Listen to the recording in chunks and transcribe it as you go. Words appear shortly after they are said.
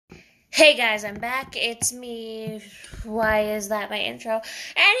Hey guys, I'm back. It's me. Why is that my intro?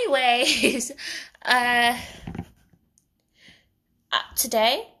 Anyways, uh,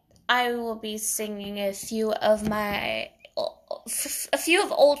 today I will be singing a few of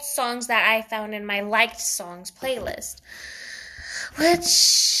old songs that I found in my liked songs playlist,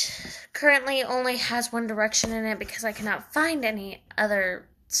 which currently only has One Direction in it because I cannot find any other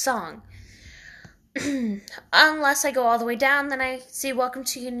song. Unless I go all the way down, then I see Welcome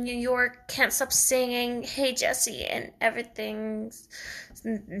to New York, Can't Stop Singing, Hey Jesse, and Everything's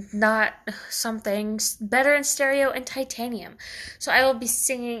Not Something, Better in Stereo, and Titanium. So I will be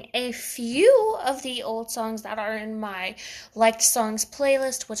singing a few of the old songs that are in my liked songs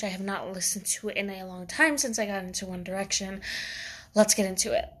playlist, which I have not listened to in a long time since I got into One Direction. Let's get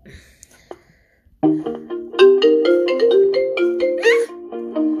into it.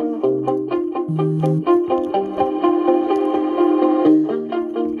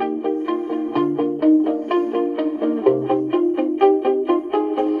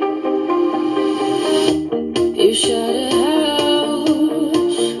 You shut it out,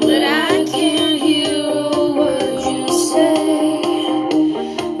 but I can't hear a word you say.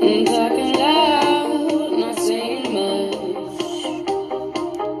 I'm talking loud, not saying much.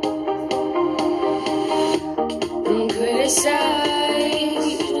 I'm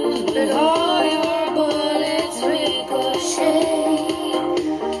criticized, but all your bullets ricochet.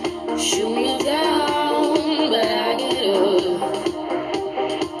 Shoot me down, but I get up.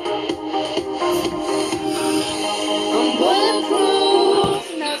 I'm bulletproof,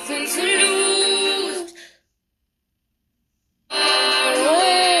 nothing to lose. Far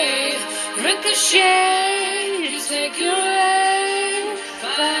away, ricochet, take your aim.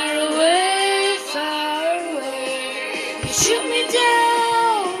 Far away, far away. You shoot me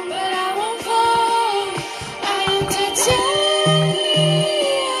down, but I won't fall. I am titanium.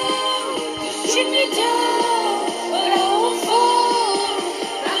 You shoot me down, but I won't fall.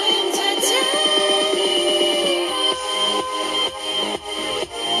 I am titanium.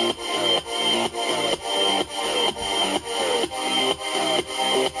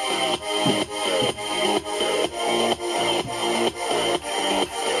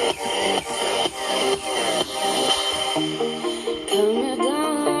 Coming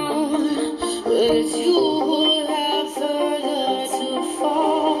down, but it's you who have further to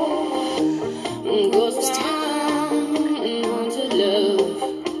fall. Ghost town and haunted love.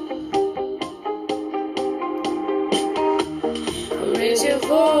 Raise your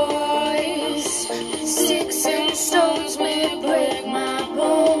voice. Sticks and stones may break my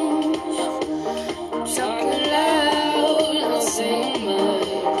bones. I'm talking loud, not saying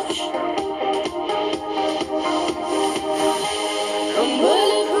much. I'm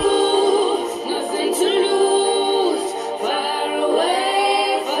bulletproof, nothing to lose. Far away,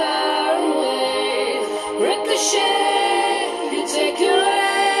 ricochet, you take your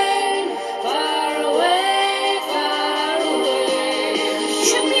aim. Far away,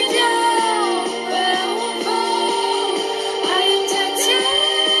 shoot me down, but I won't fall. I am titanium.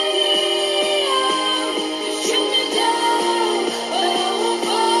 Shoot me down, but I won't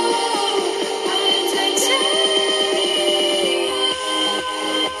fall. I am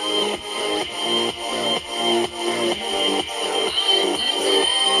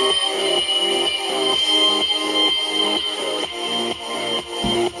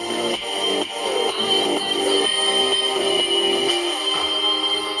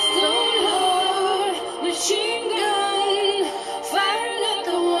Stone Heart, machine gun, firing at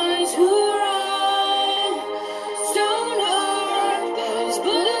the ones who run. Stone Heart, those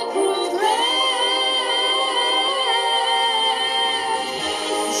bulletproof glass.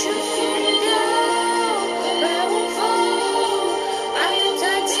 Shoot me down, but I won't fall. I am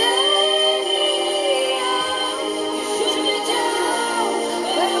titanium. Shoot me down,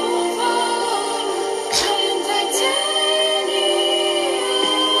 but I won't fall. I am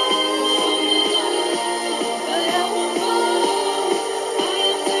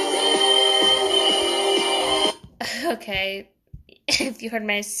Okay, if you heard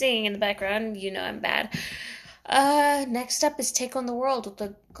my singing in the background, you know I'm bad. Next up is Take on the World with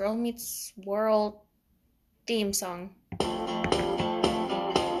the Girl Meets World theme song.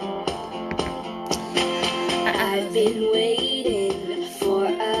 I've been waiting for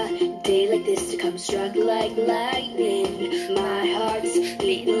a day like this to come, struck like lightning. My heart's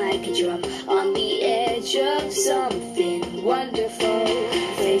beating like a drum on the edge of something wonderful.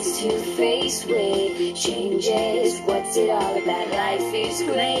 Face to face with changes. What's it all about? Life is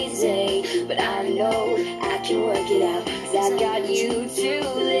crazy, but I know I can work it out. 'Cause I've got you to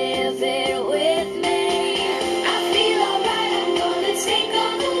live it with me. I feel alright, I'm gonna take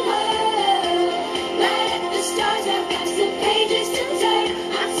on the world.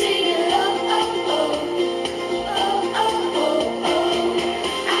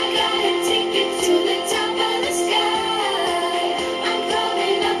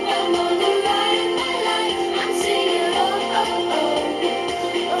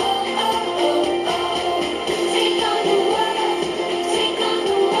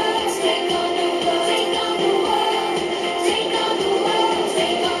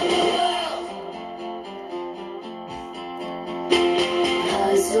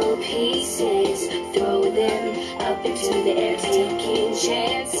 pieces, throw them up into the air, taking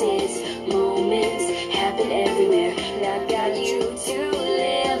chances. Moments happen everywhere, and I got you to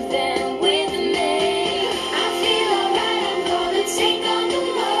live them with me. I feel alright, I'm gonna take on the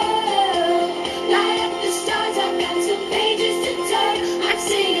world. Light up the stars, I've got some pages to turn. I'm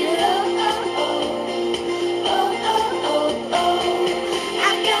singing oh, oh, oh, oh, oh, oh, oh.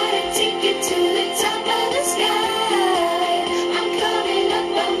 I got a ticket to the top of the sky. I'm coming up,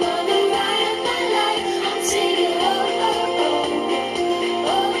 I'm on the ride of my life. I'm singing oh, oh, oh,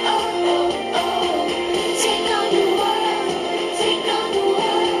 oh, oh, oh, oh. Take on the world, take on the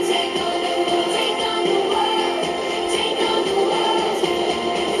world, take on the world, take on the world, take on the world.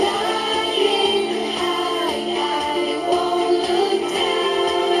 Flying high, I won't look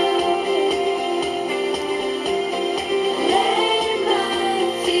down. Let my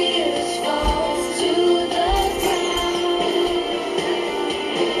fears fall to the ground.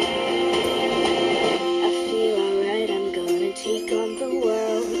 I feel alright, I'm gonna take on the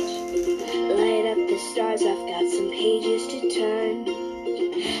world. Light up the stars, I've got some pages to turn.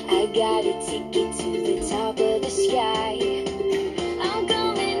 I got a ticket to the top of the sky. I'm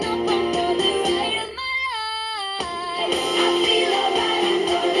coming up, I'm on the ride of my life. I feel alright, I'm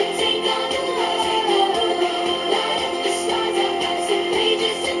gonna take on the world. Light up the stars, I've got some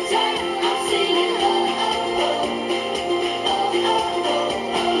pages to turn. I'm singing oh, oh, oh, oh, oh, oh,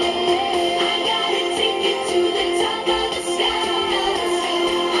 oh. I got a ticket to the top of the sky.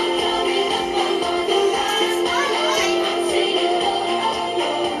 I'm coming up, I'm on the ride of my life. I'm singing oh, oh,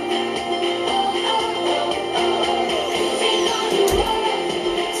 oh, oh, oh, oh, oh. Take on the world,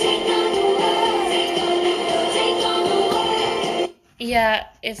 take on the world, take on the world, take on the world. Yeah,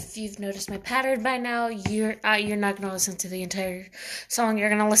 if you've noticed my pattern by now, you're not gonna listen to the entire song. You're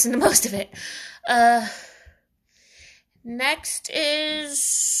gonna listen to most of it. Next is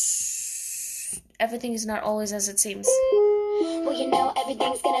Everything Is Not Always As It Seems. Well, you know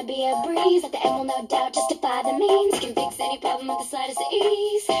everything's gonna be a breeze. At the end will no doubt justify the means. Can fix any problem with the slightest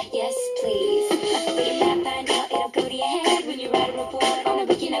ease. Yes, please. But you might find out it'll go to your head when you write a report on a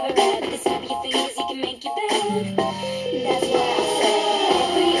book you never read. With the snap of your fingers, you can make your bed. That's why I say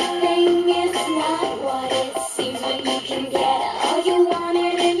everything is not what it seems. When you can get all you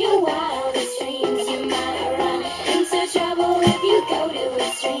wanted in your wildest dreams, you might run into trouble if you go to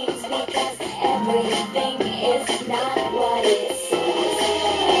extremes. Because everything is not what it seems.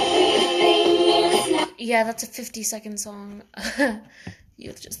 Everything is not. Yeah, that's a 50-second song.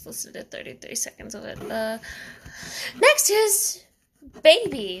 You've just listened to 33 seconds of it. Next is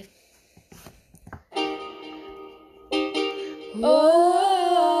Baby.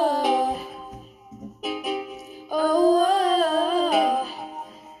 Oh, oh,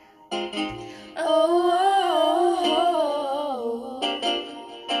 oh, oh.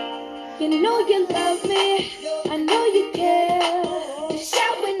 You know you love me, I know you care. Just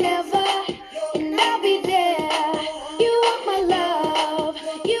shout whenever, and I'll be there. You want my love,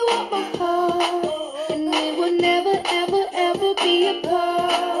 you want my heart, and we will never, ever, ever be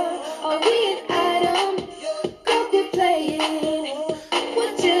apart. Are we an item? Go quit playing.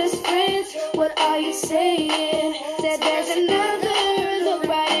 We're just friends. What are you saying? That there's another look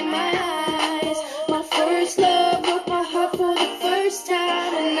right in my eyes. My first love broke my heart for the first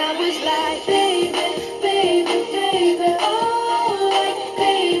time, and I was like, baby, baby, baby, oh, like,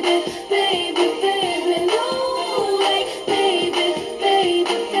 baby, baby, baby, no, like, baby,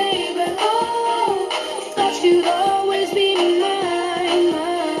 baby, baby, oh, thought you'd always be mine,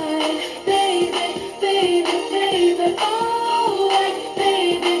 mine, baby, baby, baby, oh, like,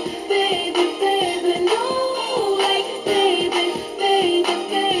 baby, baby, baby, no, like, baby, baby,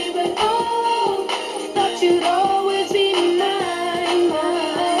 baby, oh, thought you'd always be mine,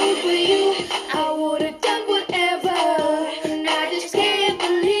 mine. For you, I would've done whatever, and I just can't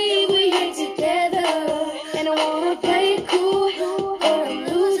believe we ain't together. And I wanna play it cool, but I'm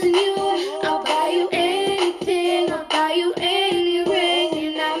losing you. I'll buy you anything, I'll buy you any ring,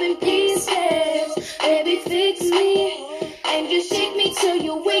 and I'm in pieces. Baby, fix me, and just shake me till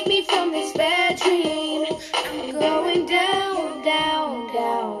you wake me from this bad dream. I'm going down, down,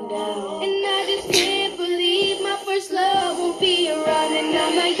 down, down, and I just can't believe my first love won't be around. And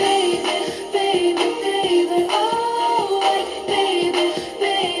I'm like, baby, baby, baby, oh, like, baby,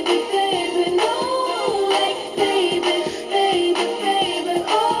 baby, baby, no, like, baby, baby, baby,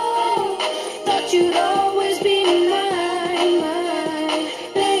 oh, thought you'd always be mine, mine,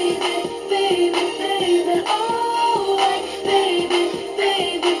 baby, baby, baby, oh, like, baby,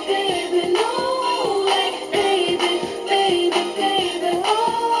 baby, baby, no, like, baby, baby, baby,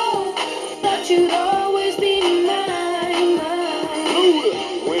 oh, thought you'd always be mine,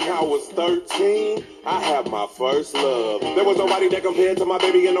 mine. When I 13, I have my first love. There was nobody that compared to my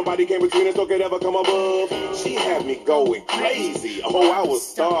baby, and nobody came between us or could ever come above. She had me going crazy. Oh, I was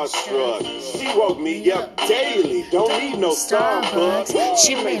starstruck. She woke me up daily. Don't need no Starbucks.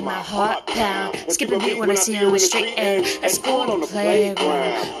 She made my heart pound. Skip a beat when I see her in the street and at school on the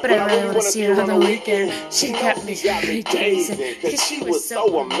playground. But I really want to see her on the weekend. She kept me gazing, cause she was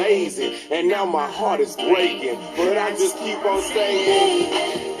so amazing. And now my heart is breaking, but I just keep on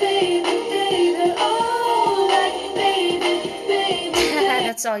saying, Baby, baby, alright, baby, baby.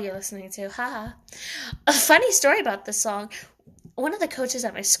 That's all you're listening to. Haha. A funny story about this song. One of the coaches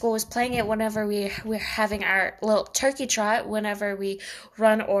at my school was playing it whenever we're having our little turkey trot, whenever we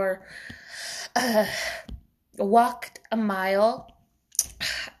run or walked a mile.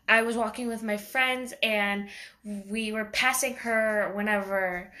 I was walking with my friends, and we were passing her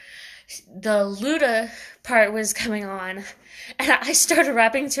whenever the Luda part was coming on, and I started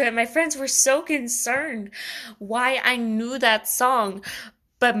rapping to it. My friends were so concerned why I knew that song,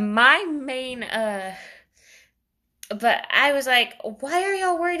 but my main but I was like, why are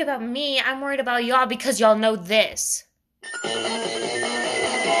y'all worried about me? I'm worried about y'all because y'all know this.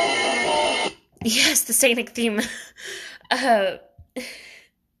 Yes, the Sanic theme.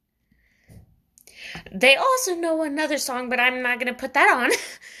 They also know another song, but I'm not going to put that on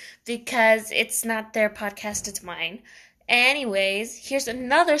because it's not their podcast, it's mine. Anyways, here's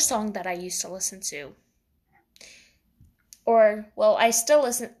another song that I used to listen to. Or, well, I still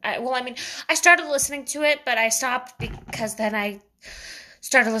listen. I started listening to it, but I stopped because then I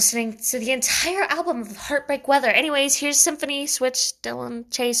started listening to the entire album of Heartbreak Weather. Anyways, here's Symphony, Switch, Dylan,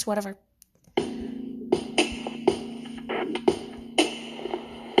 Chase, whatever.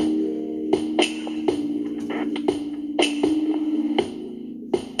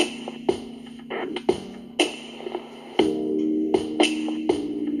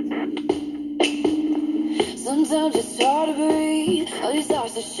 Sometimes it's hard to breathe. All these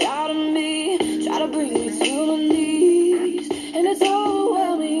thoughts that shout at me, try to bring me to my knees, and it's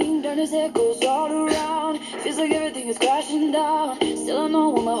overwhelming. Darkness echoes all around. Feels like everything is crashing down. Still I know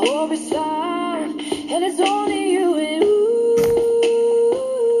where my hope is found, and it's only you and ooh.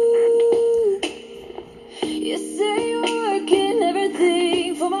 You say you're working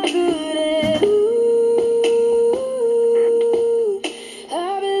everything for my good, and ooh,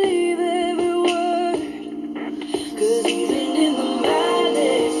 I believe every word. 'Cause even in the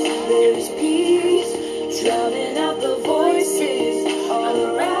madness, there is peace, drowning out the voices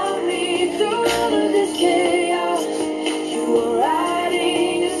all around me. Through all of this chaos, you were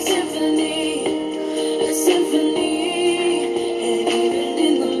writing a symphony, a symphony. And even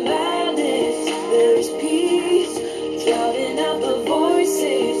in the madness, there is peace, drowning out the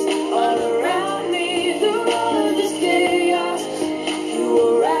voices all around me. Through all of this chaos, you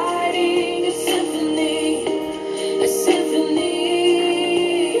were writing a symphony. A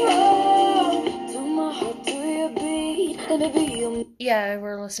symphony, oh, to my heart, to your beat, and baby, Yeah,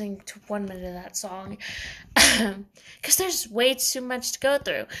 we're listening to 1 minute of that song. Because there's way too much to go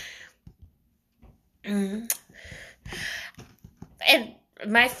through. And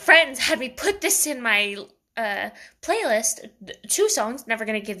my friends had me put this in my playlist. 2 songs, Never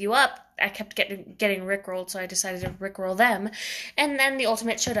Gonna Give You Up. I kept getting rickrolled, so I decided to rickroll them. And then The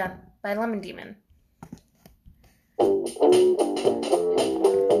Ultimate Showdown by Lemon Demon.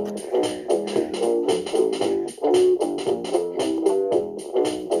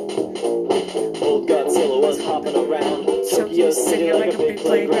 Old Godzilla was hopping around Tokyo City like a big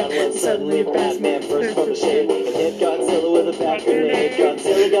playground, when suddenly Batman burst from the shade and hit Godzilla with a bat grenade.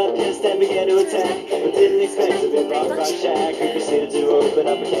 Godzilla got pissed and began to attack, but didn't expect to be rocked by Shaq, who proceeded to open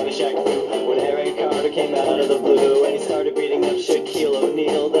up a can of Shaq Fu. When Aaron Carter came out of the blue and he started beating up Shaquille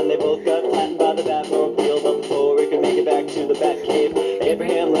O'Neal, then they both got flattened by the Batmobile. But before we could make it back to the Batcave,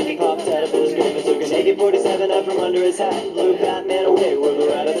 Abraham Lincoln popped out of his grave and took an AK-47 out from under his hat, blew Batman away with a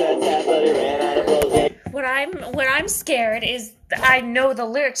rat-a-tat-tat, but he ran out of blows. When I'm scared is I know the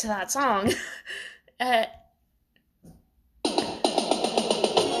lyrics to that song. You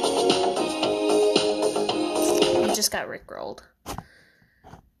just got rickrolled.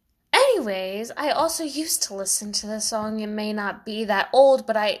 Anyways, I also used to listen to this song. It may not be that old,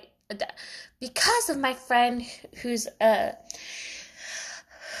 but because of my friend who's an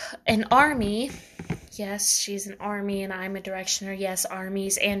army. Yes, she's an army and I'm a directioner. Yes,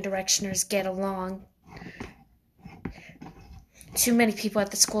 armies and directioners get along. Too many people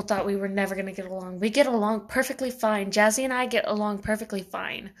at the school thought we were never going to get along. We get along perfectly fine. Jazzy and I get along perfectly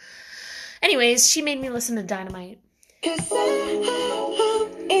fine. Anyways, she made me listen to Dynamite. 'Cause I'm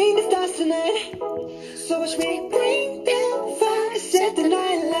in the stars tonight. So watch me bring down fire, set the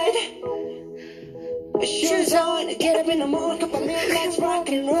night light.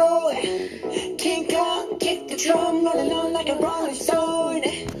 a Rolling Stone.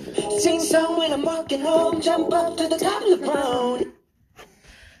 Sing song when I'm walking home, jump up to the top of the throne.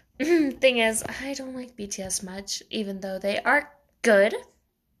 Thing is, I don't like BTS much, even though they are good.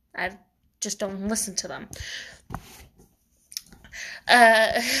 I just don't listen to them.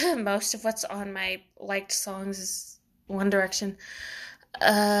 Most of what's on my liked songs is One Direction.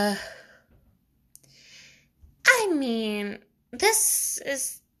 I mean, this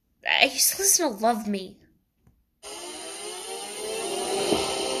is... I used to listen to Love Me.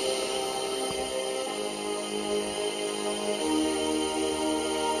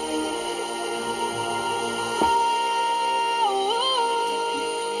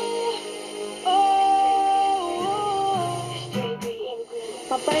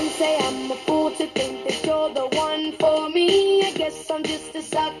 My friends say I'm a fool to think that you're the one for me. I guess I'm just a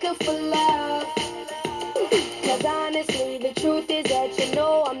sucker for love. Cause honestly, the truth is that you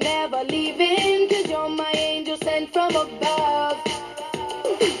know I'm never leaving. Cause you're my angel sent from above.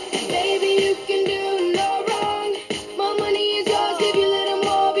 Baby, you can do no wrong. My money is yours, give you a little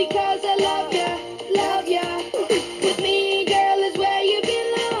more because I love ya, love ya. With me, girl, is where you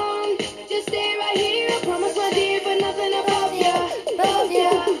belong. Just stay right here, I promise, my dear, but nothing above ya, love ya.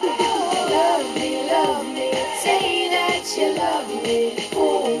 Love me, say that you love me,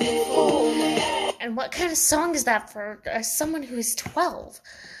 fool me, fool me. And what kind of song is that for someone who is 12?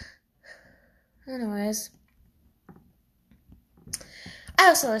 Anyways. I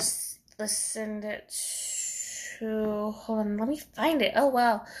also listened to... Hold on, let me find it. Oh,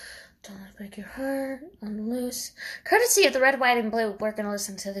 wow. Don't Let It Break Your Heart, On Loose. Courtesy of the Red, White, and Blue. We're going to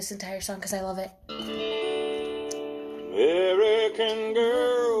listen to this entire song because I love it. American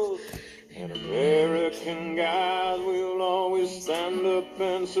girls and American guys, we'll always stand up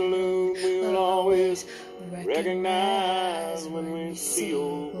and salute. We'll always recognize when we see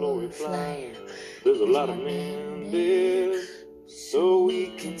old glory fly. There's a lot of men dead, so we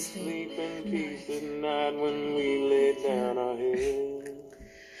can sleep in peace at night when we lay down our heads.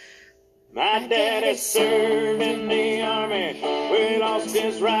 My daddy served in the army, we lost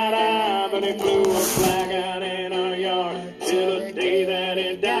his right eye, but he flew a flag out in our yard till the day that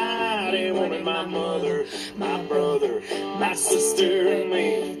he died. He wanted my mother, my brother, my sister, and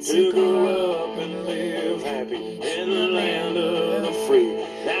me to grow up and live happy in the land of the free.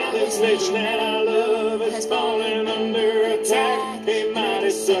 Now this nation that I love is falling under attack. A mighty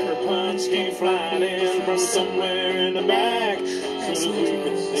sucker punch came flying in from somewhere in the back. Soon as we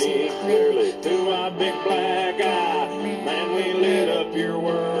could see clearly through our big black eye, man, we lit up your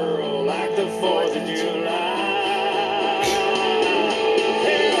world like the 4th of July.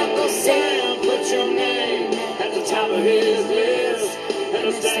 Hey, Uncle Sam, put your name at the top of his list, and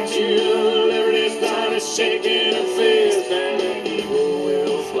the Statue of Liberty started shaking her fist, and the eagle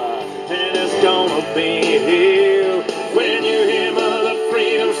will fly, and it's gonna be here when you hear Mother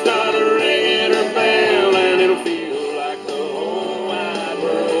Freedom start ringing her bell, and it'll feel like the whole wide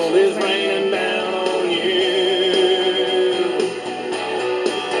world is raining down on you.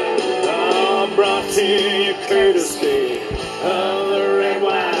 Oh, brought to you courtesy of the Red,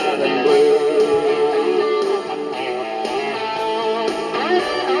 White, and Blue.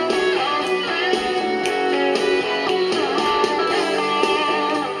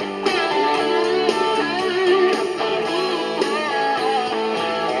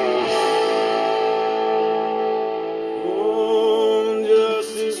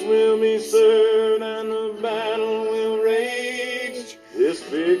 Served and the battle will rage. This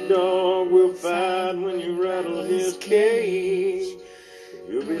big dog will fight when you rattle his cage.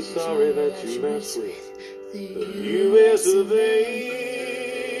 You'll be sorry that you messed with the U.S. of A.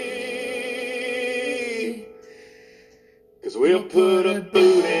 'Cause we'll put a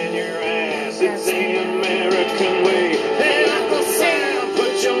boot in your ass. It's the American way. Hey, Uncle Sam,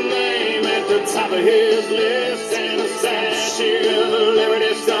 put your name at the top of his list, and the Statue of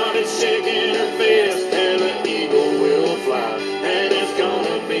Liberty started shaking her fist, and the eagle will fly, and it's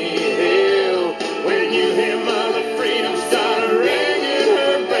gonna be hell when you hear Mother Freedom start ringing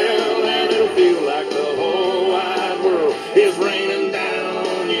her bell, and it'll feel like the whole wide world is raining down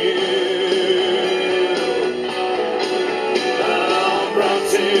on you. All brought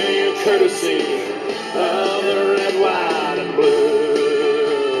to you courtesy of the Red, White, and Blue.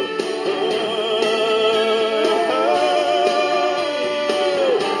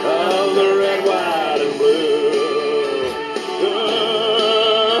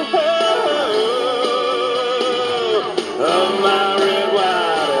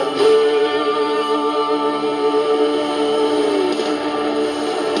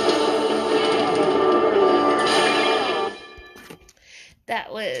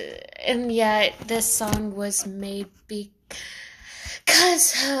 that this song was made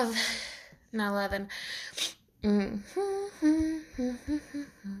because of 9/11.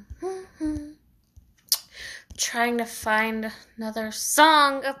 Trying to find another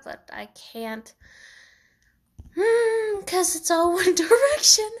song, but I can't. Because it's all One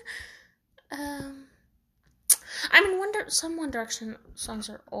Direction. I mean, some One Direction songs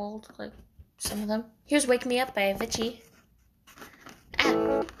are old, like some of them. Here's Wake Me Up by Avicii.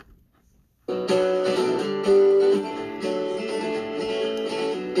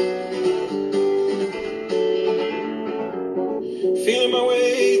 Feeling my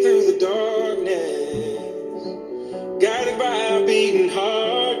way through the darkness, guided by a beating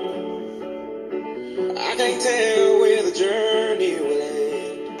heart. I can't tell where the journey will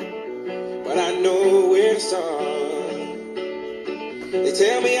end, but I know where to start. They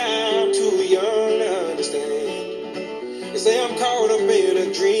tell me I'm too young to understand. They say I'm caught up in a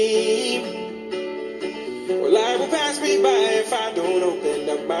dream. Well, life will pass me by if I don't open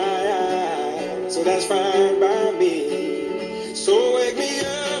up my eyes, so that's fine by me. So wake me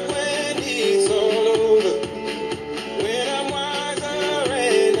up when it's all over, when I'm wiser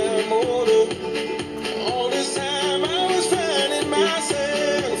and I'm older. All this time I was finding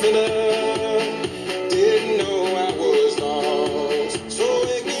myself and I didn't know I was lost. So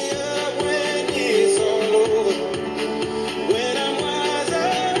wake me up when it's all over, when I'm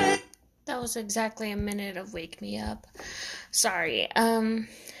wiser. That was exactly a minute of Wake Me Up. Sorry.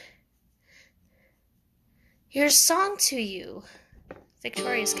 Here's Song to You,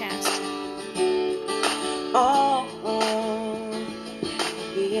 Victoria's Cast. Oh,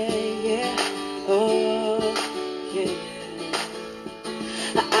 yeah, oh, yeah.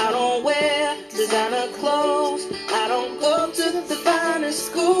 I don't wear designer clothes, I don't go to the finest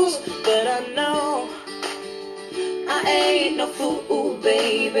schools, but I know I ain't no fool,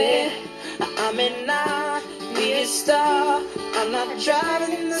 baby. I may not be a star, I'm not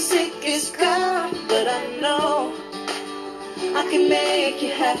driving the sickest car, but I know I can make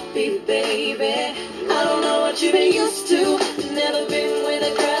you happy, baby. I don't know what you've been used to, never been with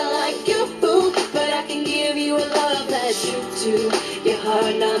a girl like you, but I can give you a love that you do. Your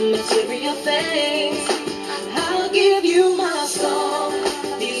heart, not material things. I'll give you my song,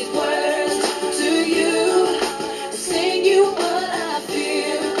 these words to you, sing you what I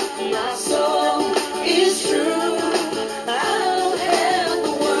feel. My soul is true. I don't have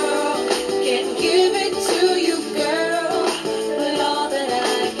the world, can't give it to you, girl, but all that I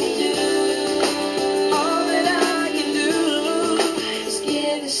can do is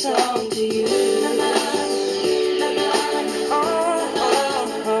give a song to you.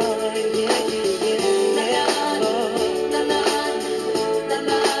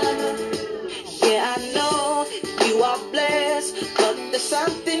 Yeah, I know you are blessed, but there's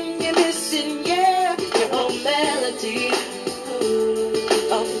something you're missing, yeah, your own melody,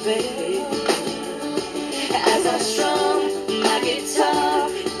 oh baby. As I strum my guitar,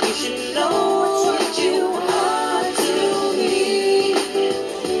 you should know what you are to me,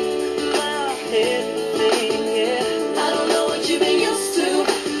 my everything, yeah. I don't know what you've been used to,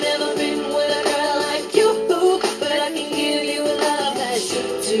 never been with a girl like you, but I can give you a love that you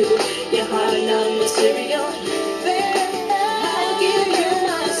do. Your heart, not material. I'll give you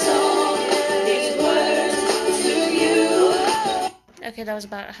my song, these words to you. Okay, that was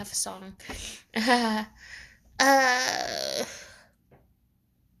about half a song.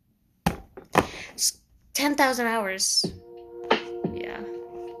 10,000 hours. Yeah.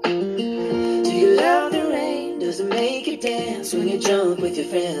 Do you love the rain? Does it make you dance when you're drunk with your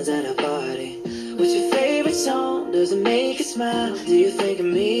friends at a party? What's your favorite song? Does it make you smile? Do you think of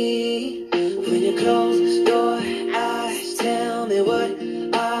me? When you close your eyes, tell me what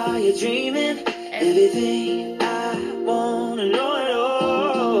are you dreaming? Everything I wanna know it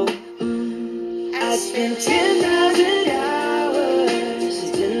all. I spent 10,000 hours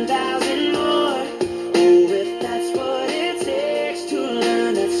and 10,000 more. Oh, if that's what it takes to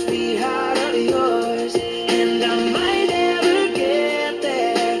learn that sweetheart of yours. And I might never get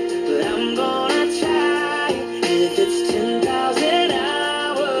there, but I'm gonna try. If it's 10,000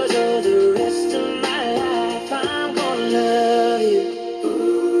 hours or the rest of my life, I'm gonna love you.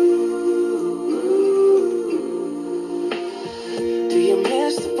 Do you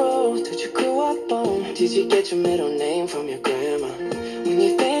miss the road that you grew up on? Did you get your middle name from your grandma? When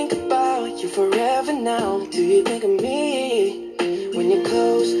you think about you forever now, do you think of me? When you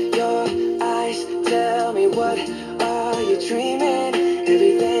close your eyes, tell me what are you dreaming?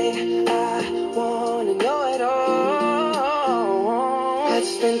 Everything I wanna know it all. I'd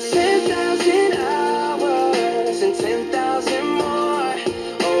spend 10,000 hours and 10,000 more.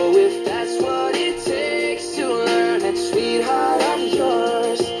 Oh, if that's what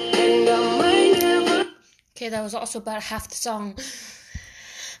Okay, that was also about half the song.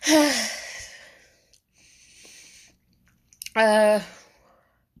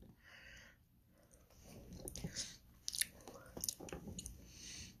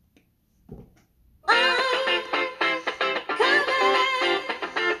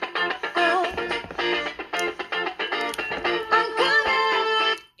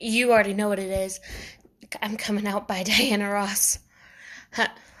 You already know what it is. I'm Coming Out by Diana Ross.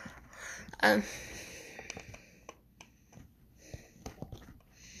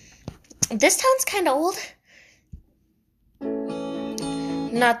 This sounds kind of old.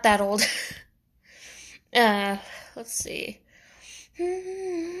 Not that old. Let's see.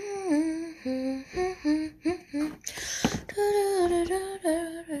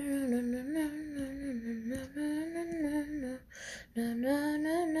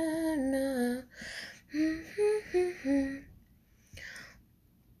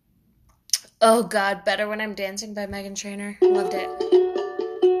 Oh God, Better When I'm Dancing by Meghan Trainor. Loved it.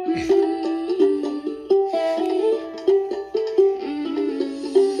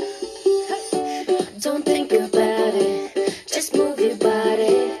 Don't think about it, just move your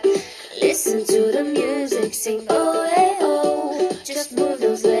body. Listen to the music, sing oh hey oh. Just move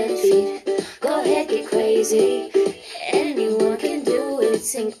those left feet, go ahead get crazy. Anyone can do it,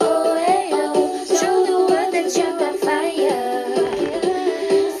 sing oh hey oh. Show the world that you got fire.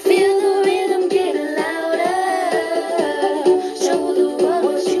 Feel the rhythm get louder. Show the world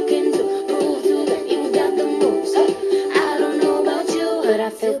what you can do. Prove to them you got the moves. I don't know about you, but I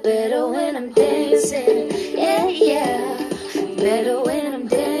feel better when I'm dancing. Yeah, yeah. Better when I'm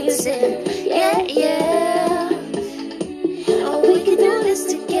dancing. Yeah, yeah. Oh, we can do this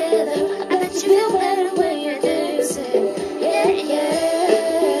together. I bet you feel better when you're dancing. Yeah, yeah.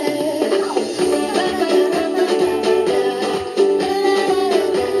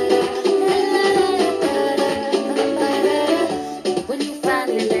 When you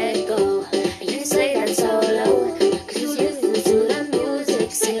finally let go, and you say that's solo, 'cause you listen to the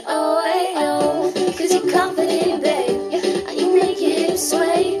music, sing oh, hey, oh, 'cause you're confident, babe, and you make your hips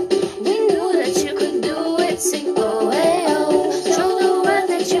sway. We knew that you could do it, sing oh, hey, oh, show the world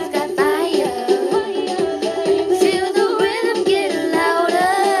that you've got fire. Feel the rhythm get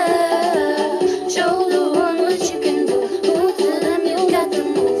louder. Show the world what you can do. Prove to them you got the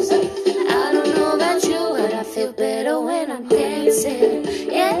moves. I don't know about you, but I feel better when I'm dancing.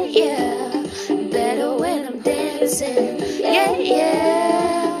 Yeah, yeah. Better when I'm dancing. Yeah,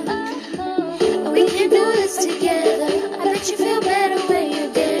 yeah. We can do this together. I bet you feel better when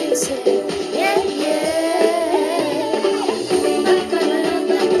you're dancing. Yeah, I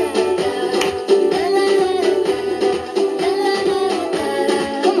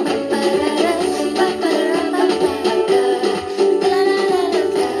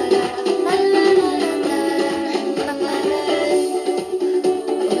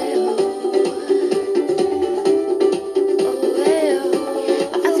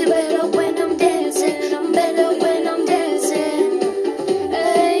feel better when I'm dancing. I'm better when I'm dancing.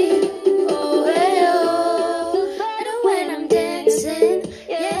 Hey, oh, hey, oh. Better when I'm dancing.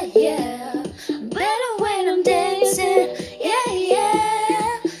 Yeah, yeah. Better when I'm dancing. Yeah,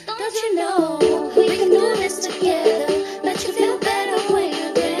 yeah. Don't you know we can do this together? Bet you feel better when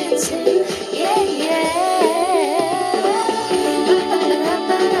you're dancing. Yeah, yeah. La la la la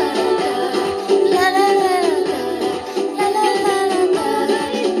la la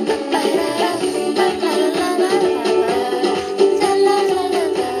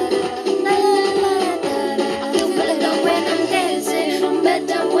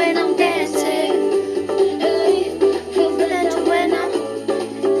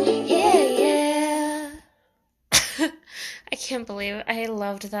I can't believe it. I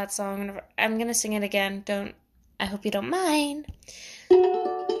loved that song. I'm gonna sing it again. I hope you don't mind.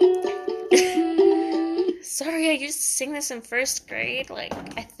 Sorry, I used to sing this in first grade,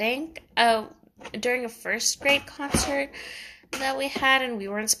 I think, during a first grade concert that we had, and we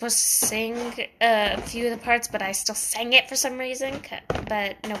weren't supposed to sing a few of the parts, but I still sang it for some reason,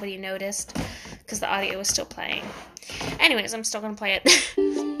 but nobody noticed, because the audio was still playing. Anyways, I'm still gonna play it.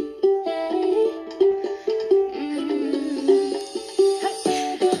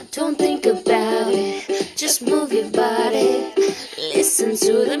 Don't think about it, just move your body. Listen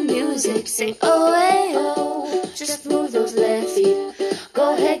to the music, sing oh, hey, oh. Just move those left feet,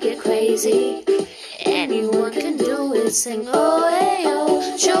 go ahead, get crazy. Anyone can do it, sing oh, hey, oh.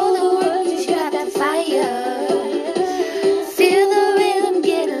 Show the world you got that fire. Feel the rhythm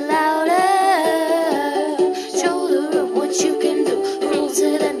get louder. Show the world what you can do. Prove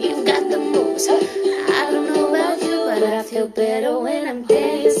to them you've got the moves. I don't know about you, but I feel better when I'm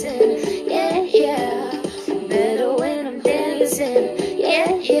dancing. Yeah, yeah.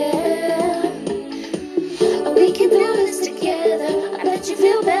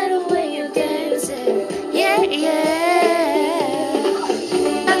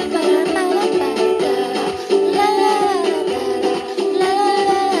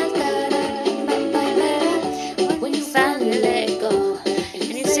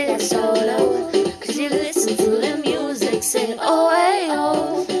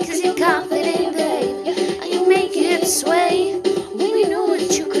 oh, 'cause you're confident, babe, and you make it sway. We knew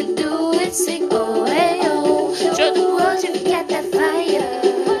what you could do, it sing, oh, hey, oh, show the world you've got that fire.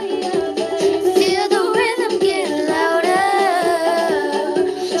 Feel the rhythm get louder.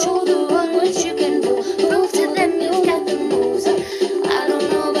 Show the world what you can do. Prove to them you've got the moves. I don't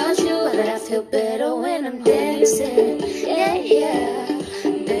know about you, but I feel better when I'm dancing. Yeah, yeah.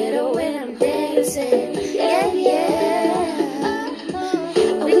 Better when I'm dancing. Yeah, yeah.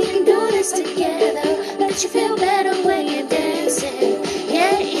 We can do this together. Bet you feel better when you're dancing.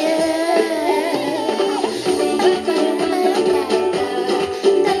 Yeah, yeah.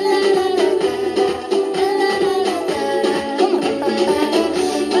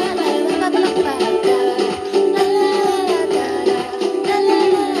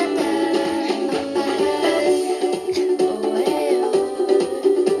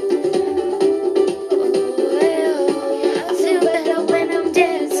 I feel better when I'm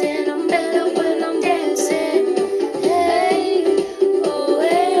dancing. I'm better when I'm dancing. Hey, oh, I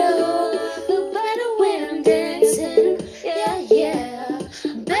feel better when I'm dancing. Yeah, yeah.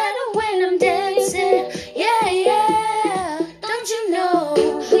 Better when I'm dancing. Yeah, yeah. Don't you know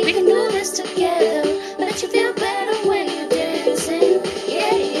we can do this together? Bet you feel better when you're dancing. Yeah,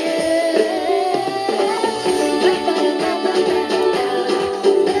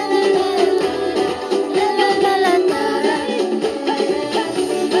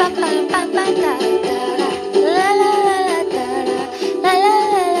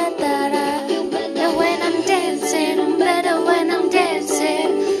 better when I'm dancing. I'm better when I'm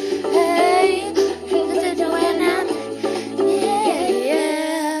dancing. Hey, better when I'm, yeah,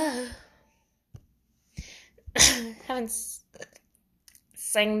 yeah. Haven't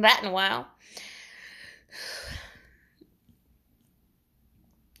sang that in a while.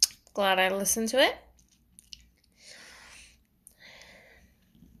 Glad I listened to it.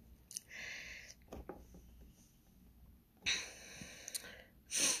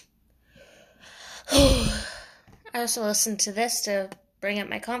 I also listened to this to bring up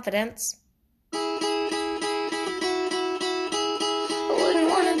my confidence. I wouldn't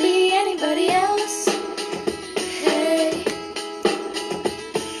want to be anybody else. Hey,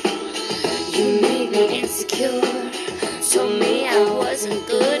 you made me insecure. Told me I wasn't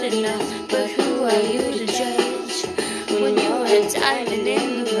good enough. But who are you to judge? When you're a diamond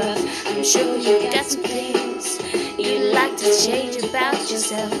in the rough, I'm sure you got some things you'd like to change about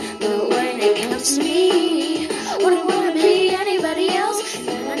yourself. But when it comes to me, I wouldn't want to be anybody else.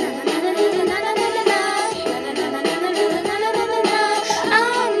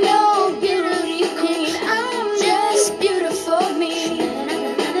 I'm no beauty queen, I'm just beautiful me.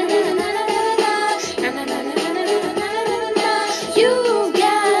 You've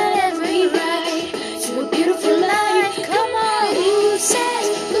got every right to a beautiful life. Come on, who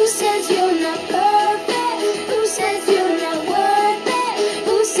says you're not perfect? Who says you're not worth it?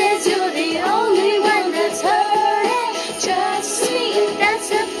 Who says you're the only one that's hurting? Trust me, that's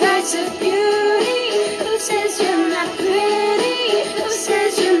the price of beauty. Who says you're not pretty? Who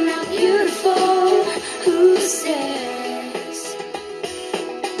says you're not beautiful? Who says?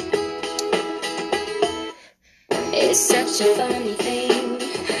 It's such a funny thing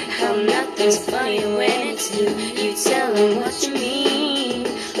how nothing's funny when it's you. You tell them what you mean,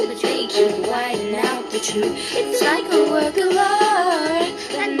 but they keep whiting out the truth. It's like a work of art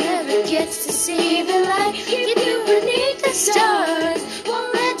that never gets to see the light. You do beneath the stars,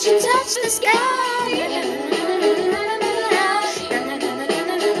 won't let you touch the sky.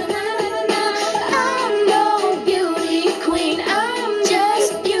 I'm no beauty queen, I'm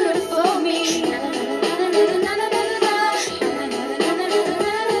just beautiful me.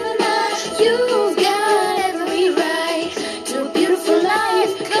 You've got every right to a beautiful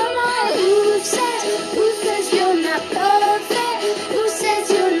life. Come on, who says you're not perfect? Who says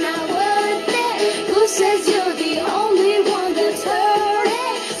you're not worth it? Who says you're the only one that's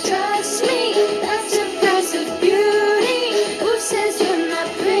hurting? Trust me, that's the price of beauty. Who says you're not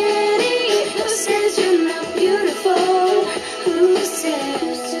pretty? Who says you're not beautiful? Who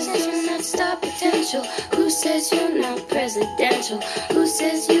says you're not star potential? Who says you're not presidential? Who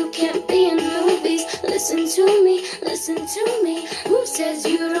says you can't be in movies? Listen to me, listen to me. Who says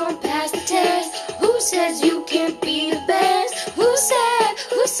you don't pass the test? Who says you can't be the best? Who said?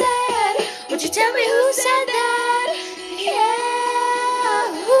 Would you tell me who said that?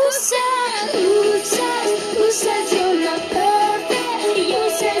 Yeah, who said? Who says you're not perfect? Who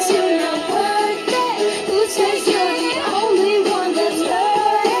says you're not worth it? Who says you're the only one that's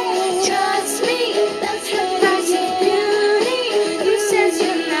hurting? Trust me, that's the price of beauty. Who says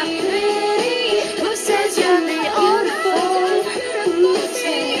you're not pretty? Who says you're the beautiful?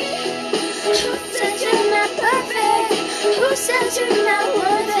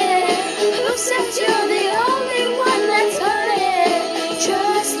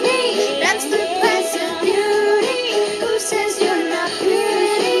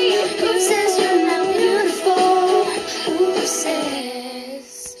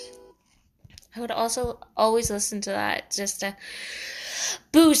 also always listen to that just to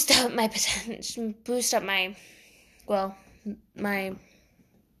boost up my potential, boost up my, well, my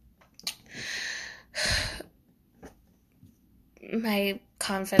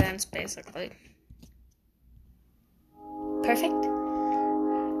confidence, basically. Perfect.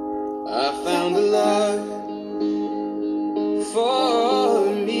 I found a love for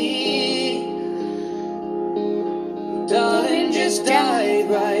me, darling, just dive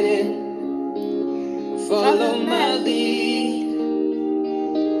right in, follow my lead.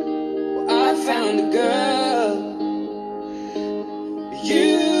 Well, I found a girl,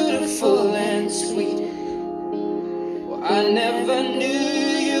 beautiful and sweet. Well, I never knew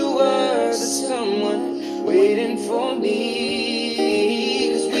you were the someone waiting for me.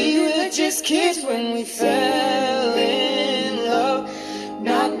 Just kids when we fell in love,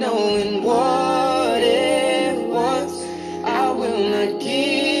 not knowing what it was. I will not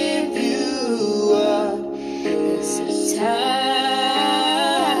give you up this time,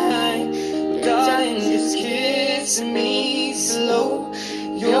 darling, just kiss me slow.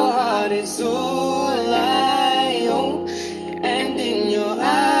 Your heart is all I own, and in your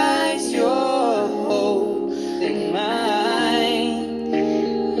eyes you're holding mine.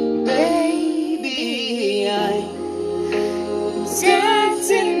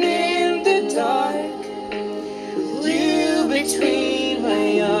 Dancing in the dark, you between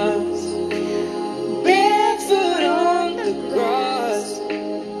my arms, barefoot on the grass,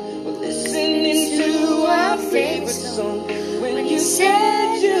 listening to our favorite song. When you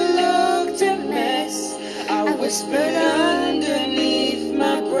said you looked a mess, I whispered underneath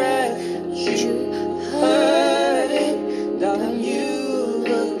my breath, you heard it, darling, you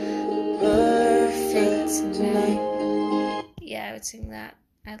look perfect tonight. Yeah, I would sing that.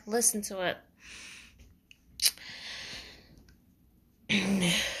 I'd listen to it.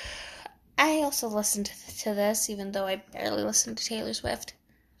 I also listen to this, even though I barely listen to Taylor Swift.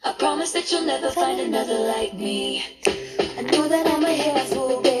 I promise that you'll never find another like me. I know that I'm a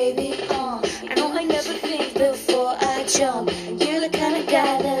handful, baby. I know I never think before I jump. And you're the kind of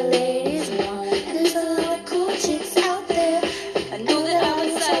guy that ladies want. And there's a lot of cool chicks out there. I know that I'm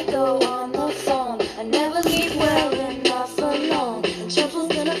a psycho on the phone. I never leave well enough alone. And trouble's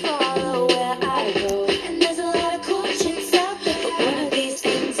gonna follow where I go. And there's a lot of cool chicks out there. But one of these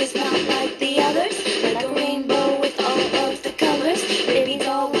things is not like the others. Like a rainbow with all of the colors. Baby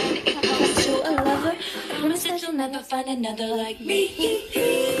doll, when it comes to a lover, I promise that you'll never find another like me.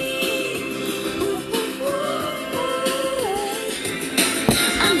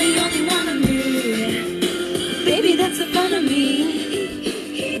 I'm the only one of me. Baby, that's the fun of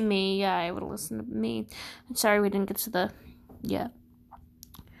me. Me, yeah, I would listen to me. I'm sorry we didn't get to the, yeah.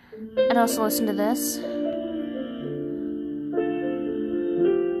 I'd also listen to this.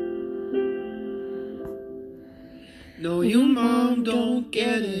 No, your mom don't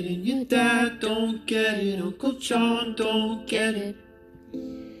get it, and your dad don't get it, Uncle John don't get it.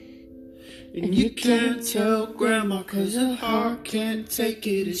 And you can't tell Grandma 'cause her heart can't take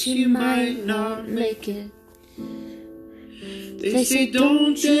it, and she might not make it. They say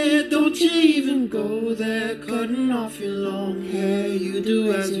don't you even go there, cutting off your long hair, you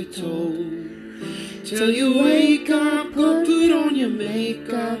do as you're told. Till you wake up, go put on your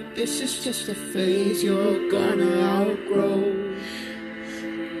makeup, this is just a phase you're gonna outgrow.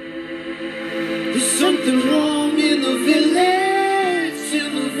 There's something wrong in the village, in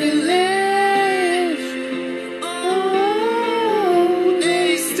the village. Oh,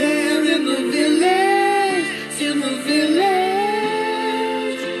 they stand in the village, in the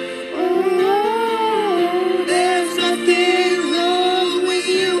village. Oh, there's nothing wrong with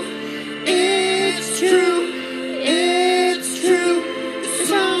you. It's true, it's true. There's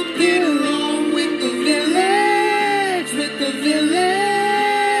something wrong with the village, with the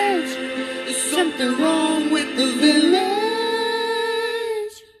village. There's something wrong with the village.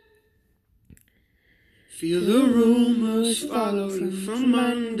 Feel the rumors follow you from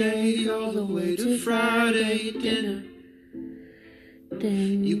Monday all the way to Friday dinner.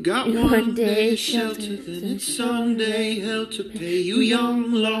 You got one day shelter, then it's someday hell to pay, you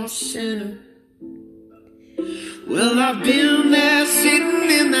young lost sinner. Well, I've been there sitting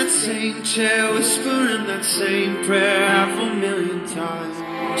in that same chair, whispering that same prayer 500,000 times.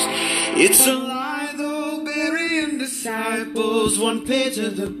 It's a lie though, burying disciples, one page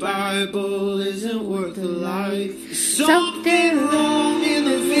of the Bible isn't worth a life. There's something wrong in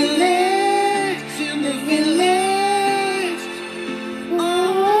the village, in the village.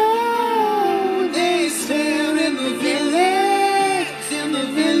 Oh, they stand in the village, in the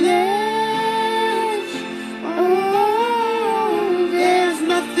village. Oh, there's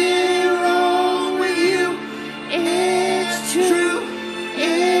nothing wrong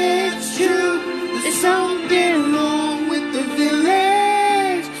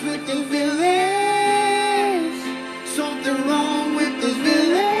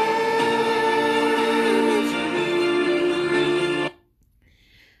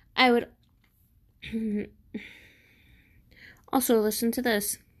Also, listen to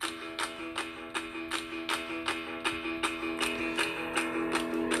this.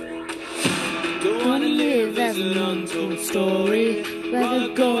 Don't wanna live as an untold story.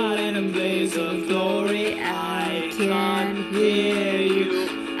 Rather go out in a blaze of glory. I can hear you.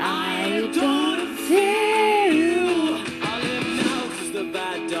 I don't fear you. I live now 'cause the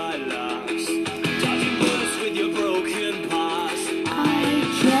bad die last. Dodging bullets with your broken past. I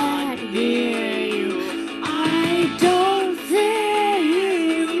can't hear you. I don't fear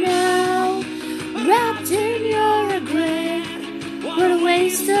you now. Wrapped in your regret. What a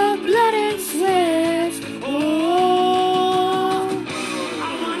waste of blood and sweat. Oh,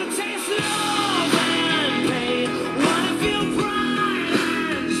 I wanna taste love and pain. Wanna feel pride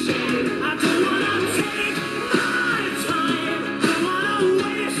and shame. I don't wanna take my time. Don't wanna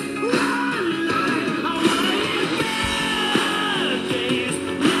waste one life. I wanna live better days.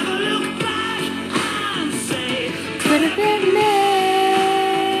 Never look back and say, could have been me.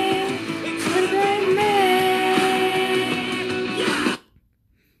 Could have been me.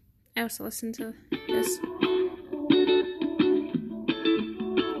 I also listen to this.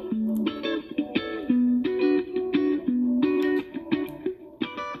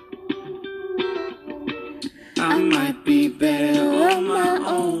 I might be better on my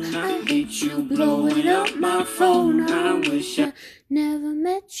own. I hate you blowing up my phone. I wish I Never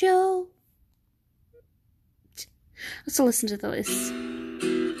met you. Also listen to this.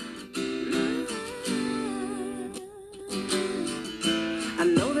 I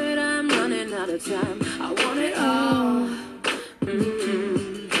know that I'm running out of time. I want it all.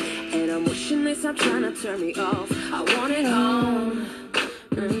 And I'm wishing they stop trying to turn me off. I want it all.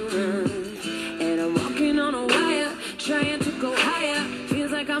 And I'm walking on a wire, trying to go higher.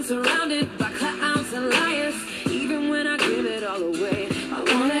 Feels like I'm surrounded by clowns and liars. Even when I give it all away, I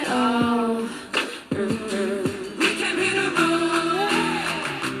want it all. We came here to run,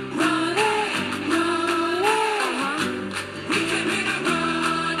 run, run. We came here to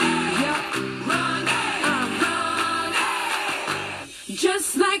run, yeah, run, run.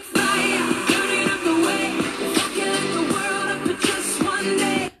 Just like fire, burning up the way. If I can light the world up for just one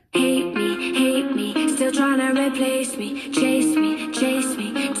day. Hate me, still trying to replace me. Chase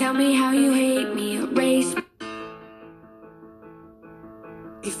me, tell me how you hate me. Erase me.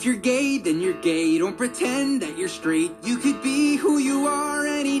 If you're gay, then you're gay. Don't pretend that you're straight. You could be who you are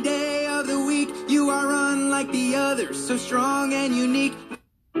any day of the week. You are unlike the others, so strong and unique.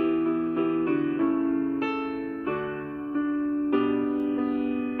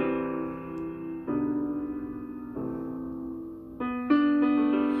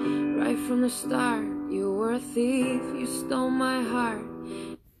 Right from the start, you were a thief. You stole my heart.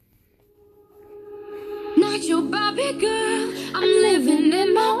 Not your Barbie girl. I'm living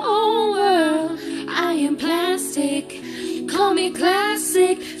in my own world. I am plastic. Call me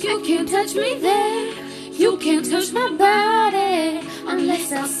classic. You can't touch me there. You can't touch my body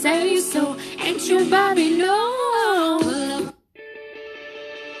unless I say so. Ain't your Barbie, no.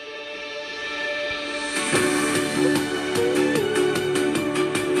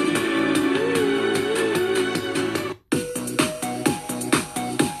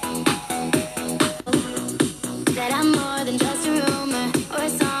 That I'm more than just a rumor or a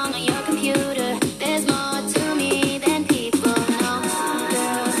song on your computer. There's more to me than people know.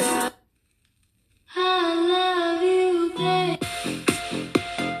 Girl, I love you, babe.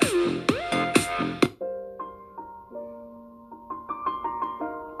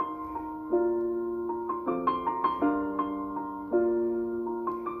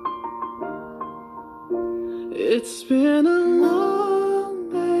 It's been a long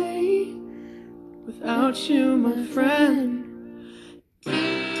day without you, my friend.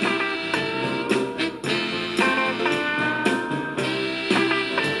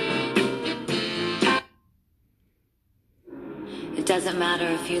 It doesn't matter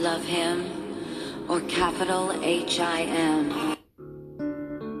if you love him or capital H-I-M.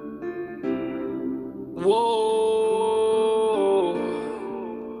 Whoa.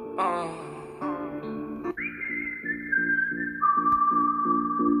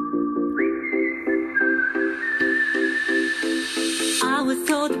 I was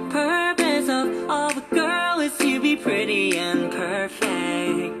told the purpose of a girl is to be pretty and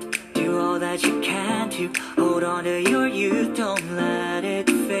perfect. Do all that you can to hold on to your youth, don't let it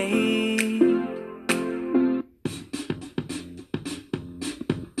fade.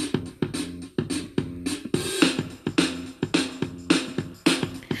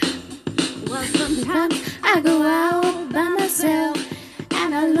 Well, sometimes I go out by myself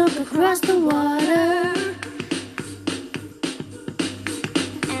and I look across the water.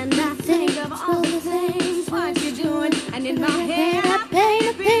 And I think of all the things what you're doing, and in my head I paint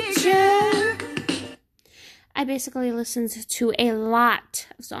a picture. I basically listened to a lot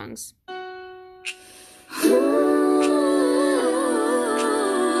of songs.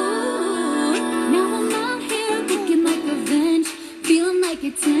 Now I'm out here looking like revenge, feeling like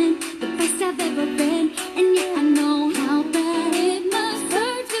a 10, the best I've ever been. And yeah, I know how bad it must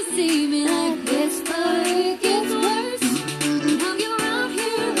hurt to see me like this, but it gets worse. Now you're out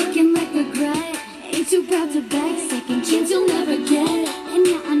here looking like a grat, ain't too proud to beg, second chance you'll never get. And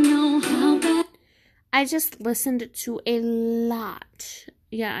yeah, I know how bad. I just listened to a lot.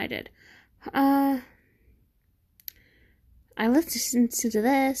 Yeah, I did. I listened to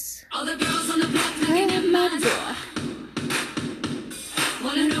this. All the girls on the block knocking at my door,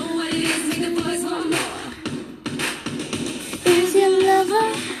 wanna know what it is, make the boys want more. Is your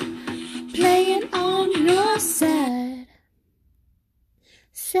lover playing on your side?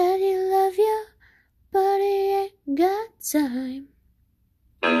 Said he love you, but he ain't got time.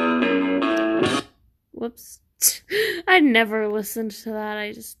 Whoops. I never listened to that.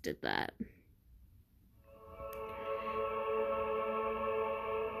 I just did that.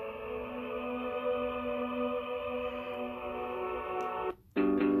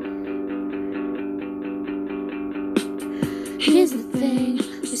 Here's the thing,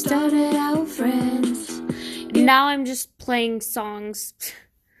 we started out friends. Now I'm just playing songs.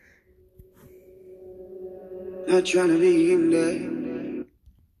 Not trying to be in there.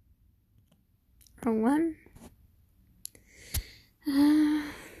 Wrong one.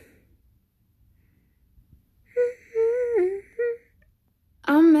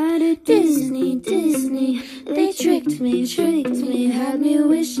 I'm mad at Disney. They tricked me, had me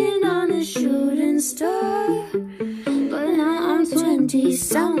wishing on a shooting star. But now I'm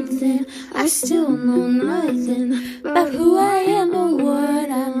 20-something, I still know nothing about who I am or what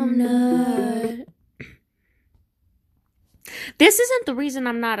I'm not. This isn't the reason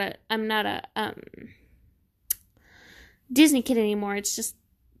I'm not a Disney kid anymore. It's just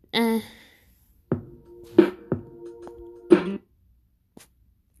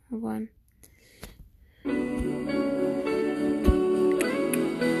one.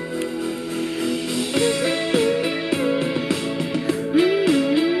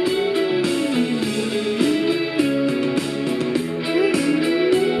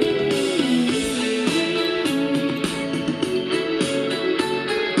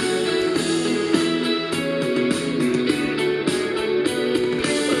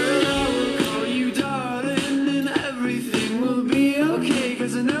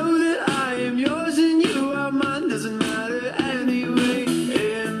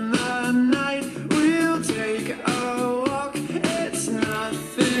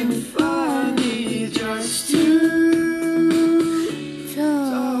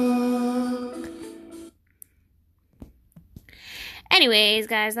 Anyways,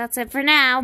 guys, that's it for now.